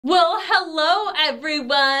Well, hello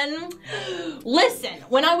everyone! Listen,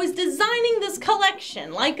 when I was designing this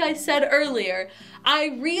collection, like I said earlier,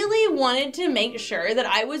 I really wanted to make sure that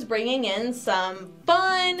I was bringing in some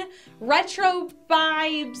fun, retro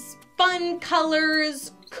vibes, fun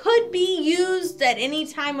colors, could be used at any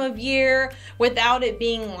time of year without it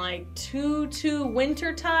being like too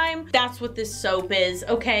winter time. That's what this soap is,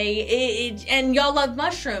 okay? And y'all love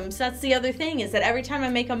mushrooms. That's the other thing, is that every time I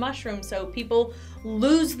make a mushroom soap, people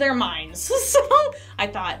lose their minds. So I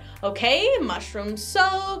thought, okay, mushroom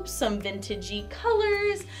soap, some vintagey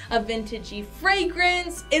colors, a vintagey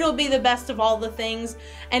fragrance. It'll be the best of all the things.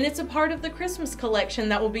 And it's a part of the Christmas collection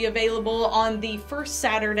that will be available on the first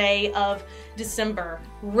Saturday of December.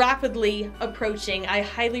 Rapidly approaching. I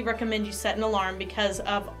highly recommend you set an alarm because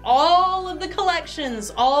of all of the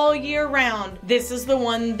collections all year round. This is the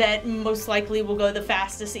one that most likely will go the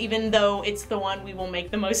fastest, even though it's the one we will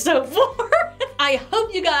make the most soap for. I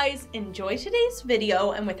hope you guys enjoy today's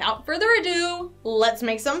video, and without further ado, let's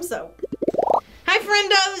make some soap. Hi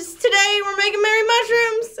friendos! Today we're making merry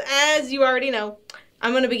mushrooms, as you already know.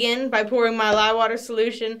 I'm going to begin by pouring my lye water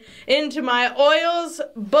solution into my oils,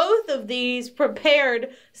 both of these prepared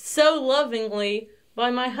so lovingly by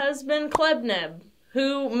my husband Klebneb,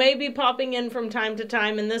 who may be popping in from time to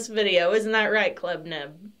time in this video. Isn't that right,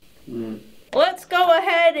 Klebneb? Let's go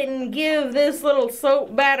ahead and give this little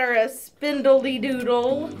soap batter a spindly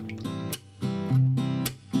doodle.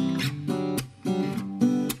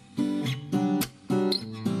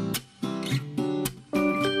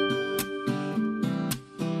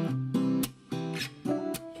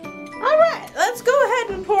 Let's go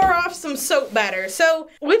ahead and pour off some soap batter. So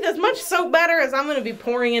with as much soap batter as I'm going to be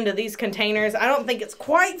pouring into these containers, I don't think it's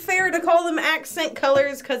quite fair to call them accent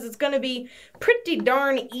colors because it's going to be pretty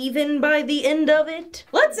darn even by the end of it.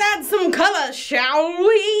 Let's add some color, shall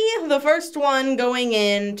we? The first one going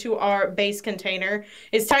into our base container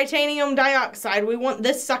is titanium dioxide. We want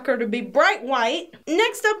this sucker to be bright white.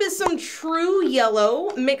 Next up is some true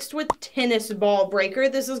yellow mixed with tennis ball breaker.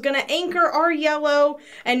 This is going to anchor our yellow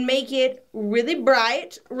and make it really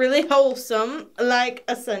bright, really wholesome, like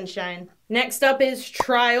a sunshine. Next up is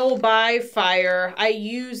Trial by Fire. I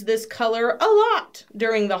use this color a lot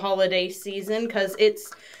during the holiday season because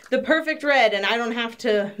it's the perfect red and I don't have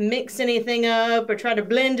to mix anything up or try to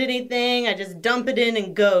blend anything. I just dump it in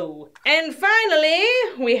and go. And finally,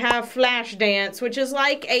 we have Flash Dance, which is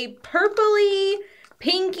like a purpley,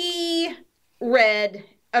 pinky red,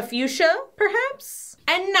 a fuchsia, perhaps?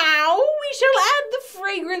 And now we shall add the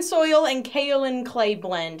fragrance oil and kaolin clay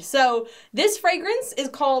blend. So this fragrance is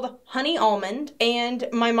called Honey Almond, and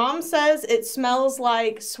my mom says it smells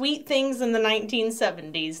like sweet things in the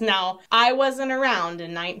 1970s. Now, I wasn't around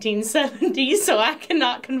in 1970, so I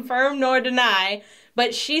cannot confirm nor deny,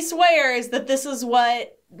 but she swears that this is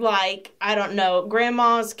what, like, I don't know,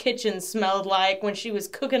 grandma's kitchen smelled like when she was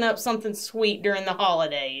cooking up something sweet during the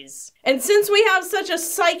holidays. And since we have such a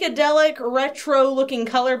psychedelic, retro-looking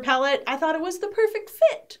color palette, I thought it was the perfect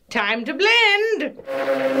fit. Time to blend!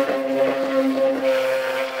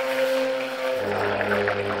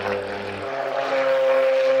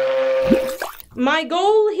 My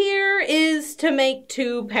goal here is to make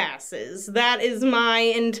 2 passes. That is my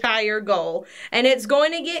entire goal. And it's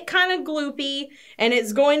going to get kind of gloopy, and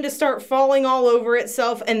it's going to start falling all over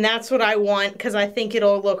itself, and that's what I want because I think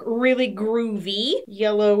it'll look really groovy.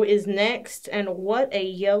 Yellow is next, and what a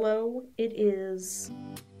yellow it is.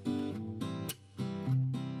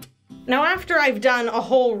 Now after I've done a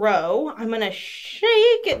whole row, I'm going to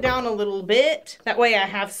shake it down a little bit. That way I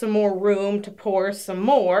have some more room to pour some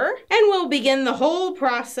more. And we'll begin the whole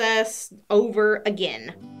process over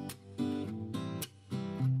again.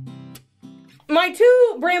 My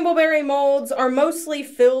 2 brambleberry molds are mostly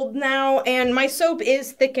filled now, and my soap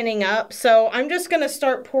is thickening up, so I'm just going to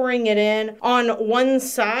start pouring it in on one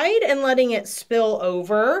side and letting it spill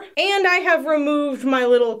over. And I have removed my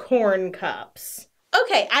little corn cups.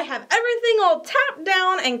 Okay, I have everything all tapped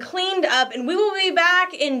down and cleaned up, and we will be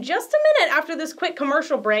back in just a minute after this quick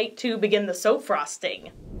commercial break to begin the soap frosting.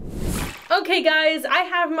 Okay guys, I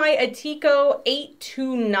have my 𝐒𝐿𝐼𝐸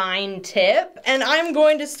 829 tip, and I'm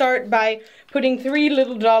going to start by putting 3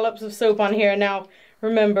 little dollops of soap on here. Now,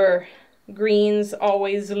 remember, greens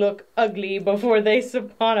always look ugly before they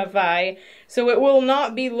saponify, so it will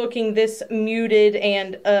not be looking this muted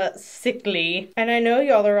and sickly. And I know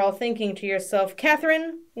y'all are all thinking to yourself,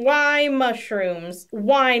 Catherine, why mushrooms?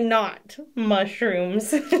 Why not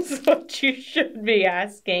mushrooms? Is what you should be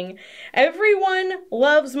asking. Everyone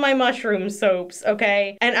loves my mushroom soaps,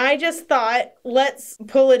 okay? And I just thought, let's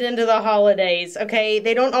pull it into the holidays, okay?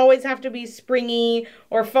 They don't always have to be springy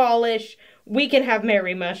or fallish. we can have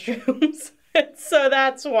merry mushrooms. So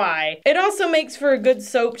that's why. It also makes for a good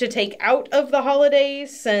soap to take out of the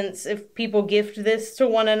holidays, since if people gift this to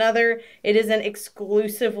one another, it isn't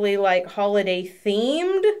exclusively like holiday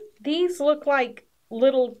themed. These look like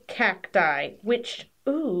little cacti, which,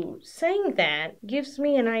 ooh, saying that gives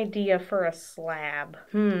me an idea for a slab.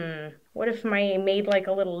 What if I made like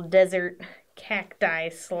a little desert cacti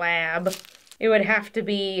slab? It would have to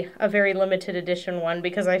be a very limited edition one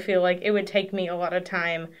because I feel like it would take me a lot of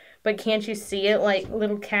time. But can't you see it, like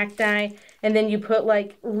little cacti? And then you put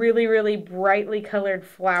like really, really brightly colored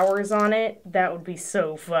flowers on it. That would be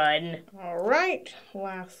so fun. All right,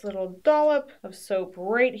 last little dollop of soap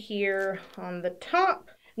right here on the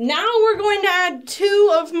top. Now we're going to add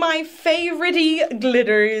two of my favorite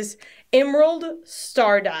glitters. Emerald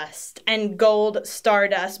Stardust and Gold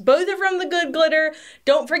Stardust. Both are from the Good Glitter.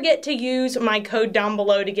 Don't forget to use my code down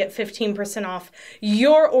below to get 15% off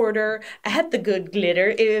your order at the Good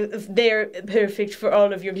Glitter if they're perfect for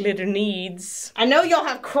all of your glitter needs. I know y'all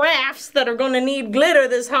have crafts that are going to need glitter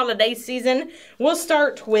this holiday season. We'll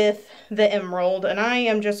start with the emerald, and I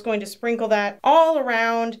am just going to sprinkle that all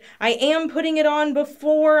around. I am putting it on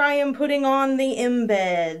before I am putting on the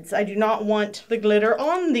embeds. I do not want the glitter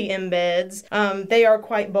on the embeds. They are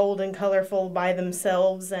quite bold and colorful by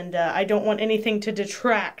themselves, and I don't want anything to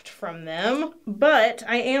detract from them. But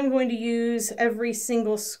I am going to use every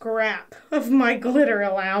single scrap of my glitter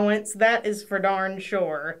allowance. That is for darn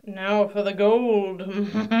sure. Now for the gold.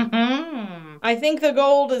 I think the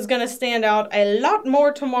gold is going to stand out a lot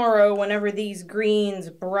more tomorrow whenever these greens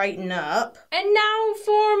brighten up. And now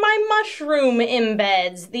for my mushroom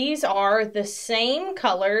embeds. These are the same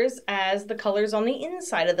colors as the colors on the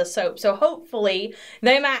inside of the soap, so hopefully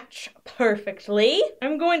they match perfectly.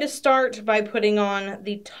 I'm going to start by putting on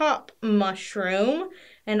the top mushroom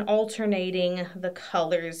and alternating the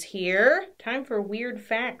colors here. Time for weird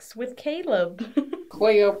facts with Caleb.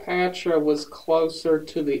 Cleopatra was closer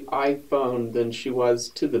to the iPhone than she was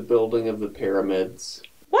to the building of the pyramids.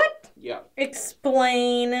 What? Yeah.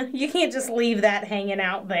 Explain. You can't just leave that hanging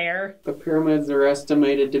out there. The pyramids are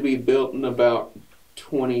estimated to be built in about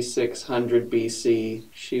 2600 BC.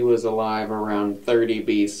 She was alive around 30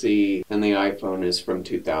 BC, and the iPhone is from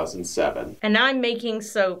 2007. And I'm making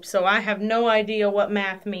soap, so I have no idea what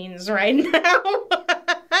math means right now.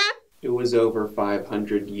 It was over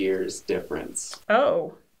 500 years difference.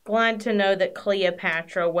 Oh, glad to know that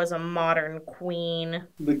Cleopatra was a modern queen.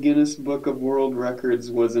 The Guinness Book of World Records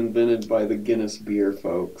was invented by the Guinness beer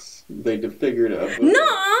folks. They figured a book.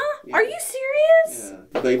 Nuh-uh? Are you serious?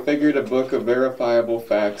 Yeah. They figured a book of verifiable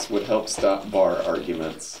facts would help stop bar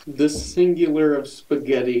arguments. The singular of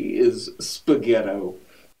spaghetti is spaghetto.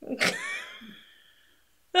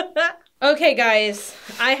 Okay, guys,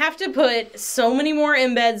 I have to put so many more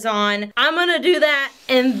embeds on. I'm gonna do that,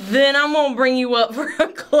 and then I'm gonna bring you up for a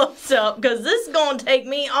close-up, because this is gonna take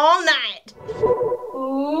me all night.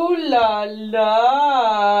 Ooh la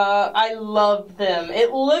la. I love them.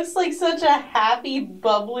 It looks like such a happy,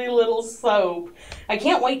 bubbly little soap. I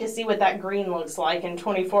can't wait to see what that green looks like in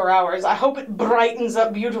 24 hours. I hope it brightens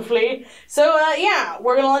up beautifully. So, yeah,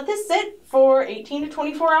 we're gonna let this sit for 18 to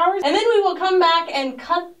 24 hours, and then we will come back and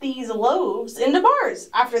cut these loaves into bars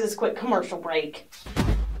after this quick commercial break.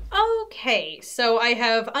 Okay, so I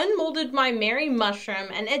have unmolded my Merry Mushroom,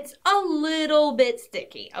 and it's a little bit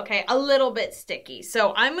sticky, okay? A little bit sticky.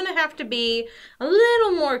 So I'm gonna have to be a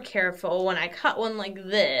little more careful when I cut one like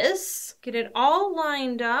this. Get it all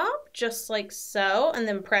lined up, just like so, and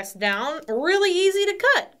then press down. Really easy to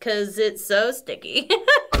cut, because it's so sticky.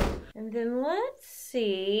 And then let's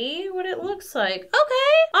see what it looks like.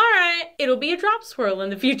 Okay, all right. It'll be a drop swirl in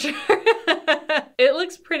the future. It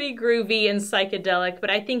looks pretty groovy and psychedelic, but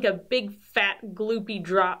I think a big fat gloopy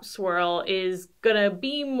drop swirl is gonna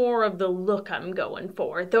be more of the look I'm going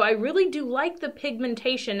for. Though I really do like the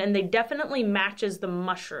pigmentation, and they definitely matches the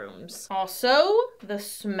mushrooms. Also, the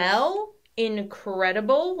smell,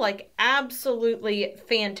 incredible, like absolutely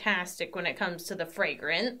fantastic when it comes to the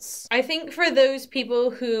fragrance. I think for those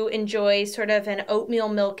people who enjoy sort of an oatmeal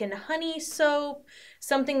milk and honey soap,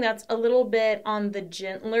 something that's a little bit on the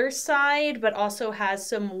gentler side but also has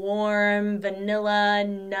some warm vanilla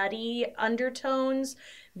nutty undertones,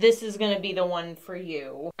 this is going to be the one for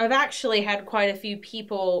you. I've actually had quite a few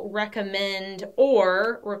people recommend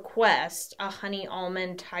or request a honey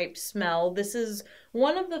almond type smell. This is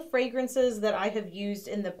one of the fragrances that I have used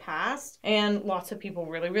in the past and lots of people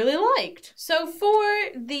really, really liked. So for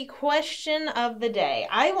the question of the day,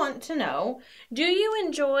 I want to know, do you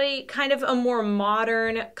enjoy kind of a more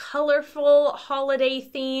modern, colorful holiday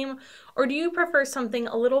theme, Or do you prefer something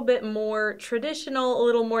a little bit more traditional, a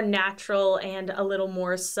little more natural, and a little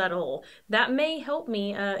more subtle? That may help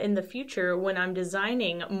me in the future when I'm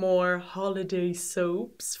designing more holiday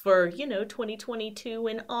soaps for, you know, 2022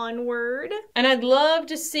 and onward. And I'd love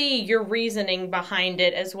to see your reasoning behind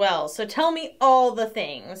it as well. So tell me all the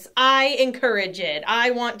things. I encourage it.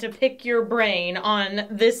 I want to pick your brain on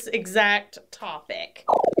this exact topic.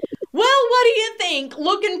 Well, what do you think?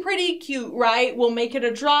 Looking pretty cute, right? We'll make it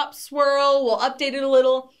a drop swirl. We'll update it a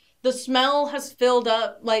little. The smell has filled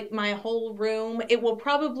up like my whole room. It will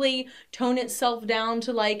probably tone itself down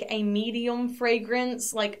to like a medium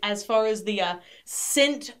fragrance, like as far as the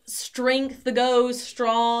scent strength goes,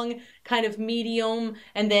 strong, kind of medium,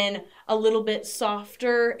 and then a little bit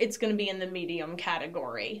softer. It's gonna be in the medium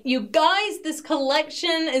category. You guys, this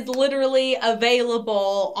collection is literally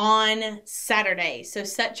available on Saturday, so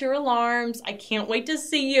set your alarms. I can't wait to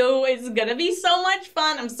see you. It's gonna be so much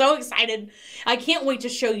fun. I'm so excited. I can't wait to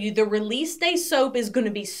show you. The release day soap is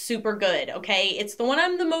gonna be super good, okay? It's the one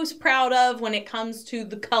I'm the most proud of when it comes to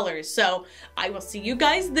the colors. So I will see you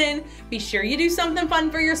guys then. Be sure you do something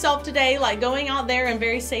fun for yourself today, like going out there and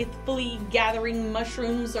very safely gathering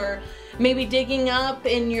mushrooms, or maybe digging up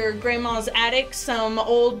in your grandma's attic some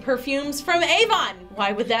old perfumes from Avon.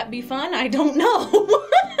 Why would that be fun? I don't know.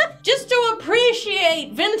 Just to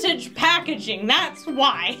appreciate vintage packaging, that's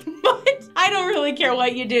why. But I don't really care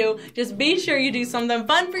what you do. Just be sure you do something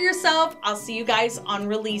fun for yourself. I'll see you guys on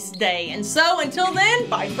release day. And so until then,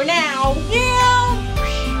 bye for now. Yeah!